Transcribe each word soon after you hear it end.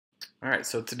Alright,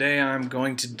 so today I'm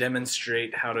going to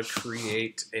demonstrate how to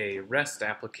create a REST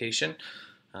application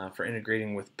for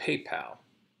integrating with PayPal.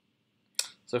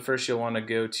 So first you'll want to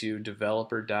go to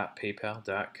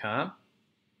developer.paypal.com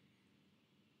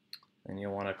and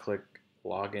you'll want to click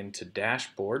Login to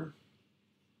Dashboard.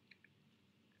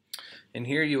 And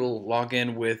here you will log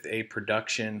in with a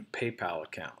production PayPal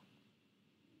account.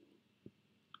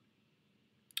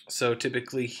 So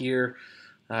typically here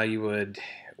you would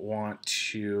want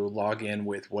to log in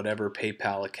with whatever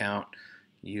PayPal account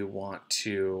you want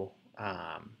to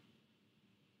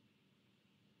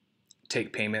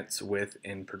take payments with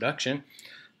in production.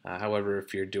 However,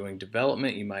 if you're doing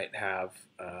development, you might have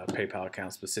a PayPal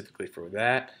account specifically for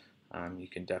that. You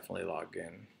can definitely log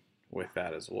in with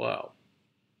that as well.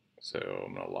 So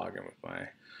I'm going to log in with my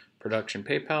production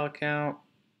PayPal account.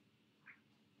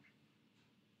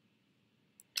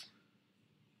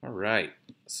 Alright,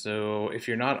 so if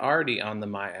you're not already on the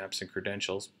My Apps and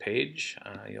Credentials page,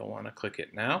 you'll want to click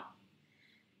it now.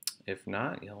 If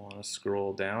not, you'll want to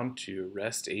scroll down to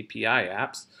REST API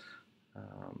apps.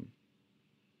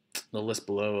 The list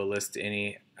below will list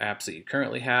any apps that you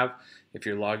currently have. If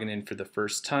you're logging in for the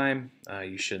first time,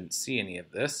 you shouldn't see any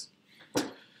of this.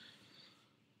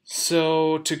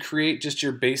 So to create just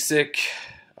your basic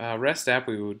REST app,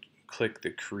 we would click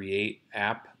the Create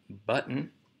App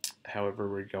button. However,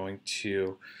 we're going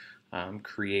to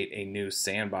create a new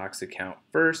Sandbox account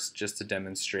first, just to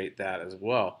demonstrate that as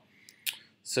well.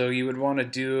 So you would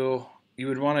want to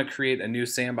create a new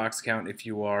Sandbox account if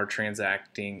you are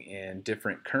transacting in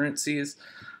different currencies.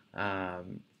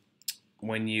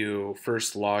 When you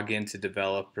first log into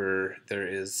Developer, there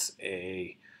is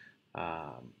a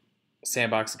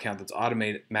Sandbox account that's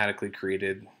automatically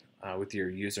created with your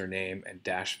username and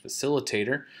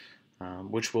 --facilitator,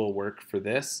 which will work for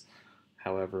this.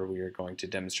 However, we are going to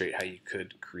demonstrate how you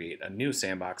could create a new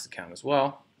Sandbox account as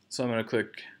well. So I'm going to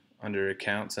click under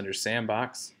Accounts, under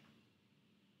Sandbox.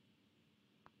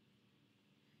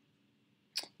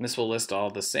 And this will list all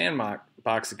the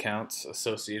Sandbox accounts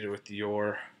associated with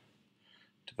your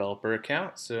developer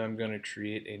account. So I'm going to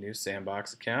create a new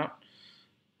Sandbox account.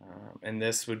 And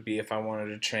this would be if I wanted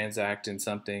to transact in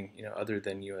something other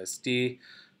than USD.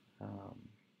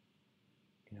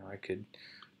 I could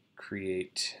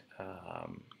create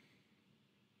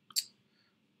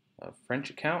a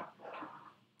French account,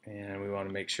 and we want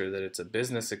to make sure that it's a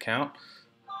business account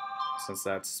since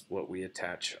that's what we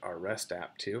attach our REST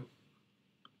app to.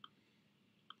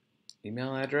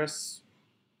 Email address,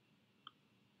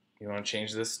 you want to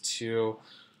change this to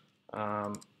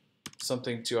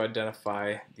something to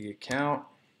identify the account.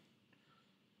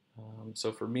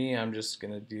 So for me, I'm just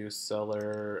going to do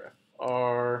seller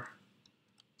FR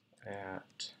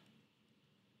at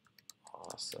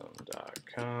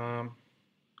awesome.com.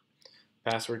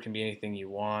 Password can be anything you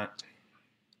want.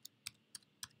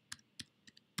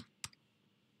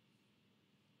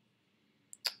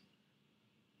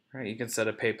 All right, you can set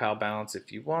a PayPal balance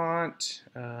if you want.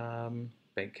 Bank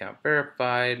account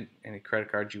verified, any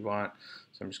credit cards you want.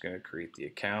 So I'm just going to create the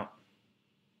account.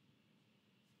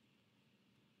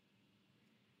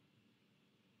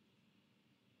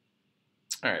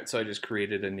 Alright, so I just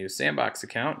created a new Sandbox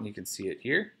account, and you can see it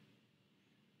here.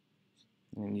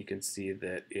 And you can see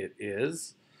that it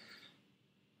is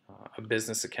a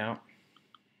business account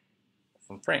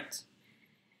from France.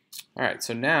 Alright,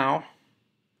 so now,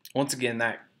 once again,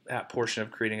 that portion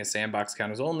of creating a Sandbox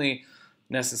account is only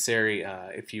necessary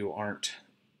if you want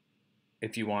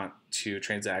to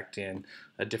transact in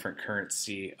a different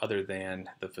currency other than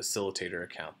the facilitator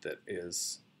account that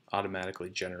is automatically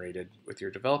generated with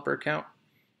your developer account.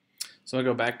 So I'm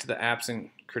going to go back to the Apps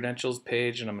and Credentials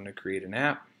page, and I'm going to create an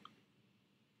app.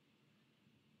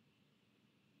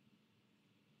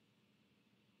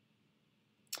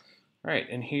 All right,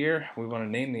 and here we want to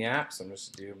name the app, so I'm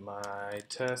just going to do my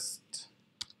test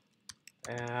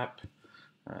app.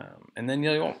 And then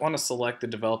you'll want to select the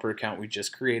developer account we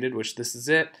just created, which this is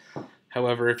it.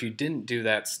 However, if you didn't do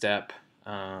that step,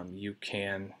 you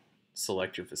can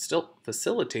select your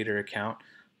facilitator account,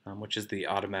 which is the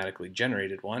automatically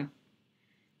generated one.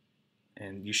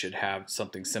 And you should have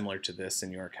something similar to this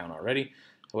in your account already.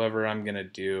 However, I'm going to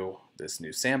do this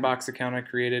new Sandbox account I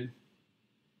created.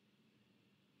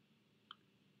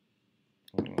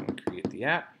 I'm going to create the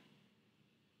app.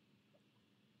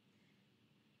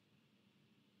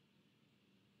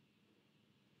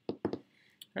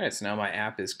 Alright, so now my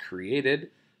app is created,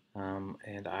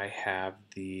 and I have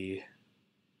the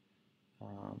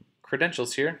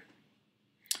credentials here.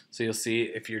 So you'll see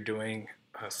if you're doing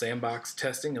Sandbox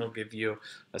testing, it'll give you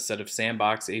a set of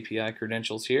Sandbox API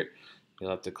credentials here. You'll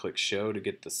have to click Show to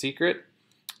get the secret.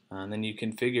 And then you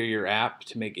configure your app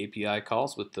to make API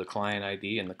calls with the client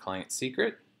ID and the client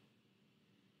secret.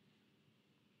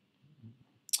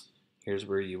 Here's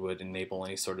where you would enable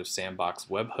any sort of Sandbox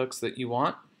webhooks that you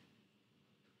want.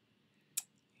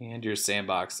 And your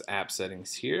Sandbox app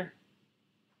settings here.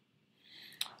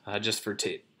 Just for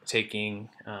taking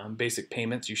basic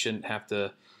payments, you shouldn't have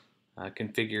to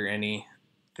configure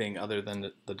anything other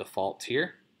than the default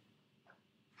here.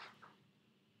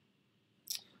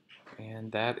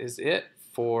 And that is it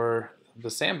for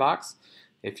the Sandbox.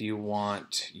 If you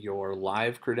want your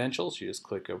live credentials, you just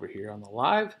click over here on the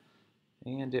live,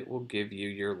 and it will give you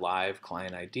your live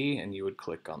client ID, and you would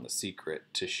click on the secret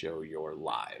to show your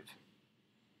live.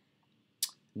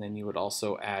 And then you would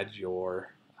also add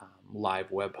your live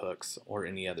webhooks or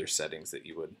any other settings that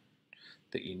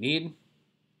you need.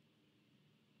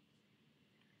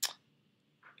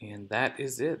 And that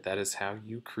is it. That is how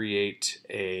you create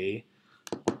a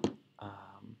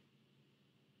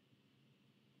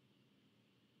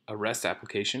REST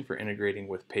application for integrating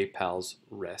with PayPal's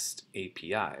REST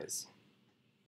APIs.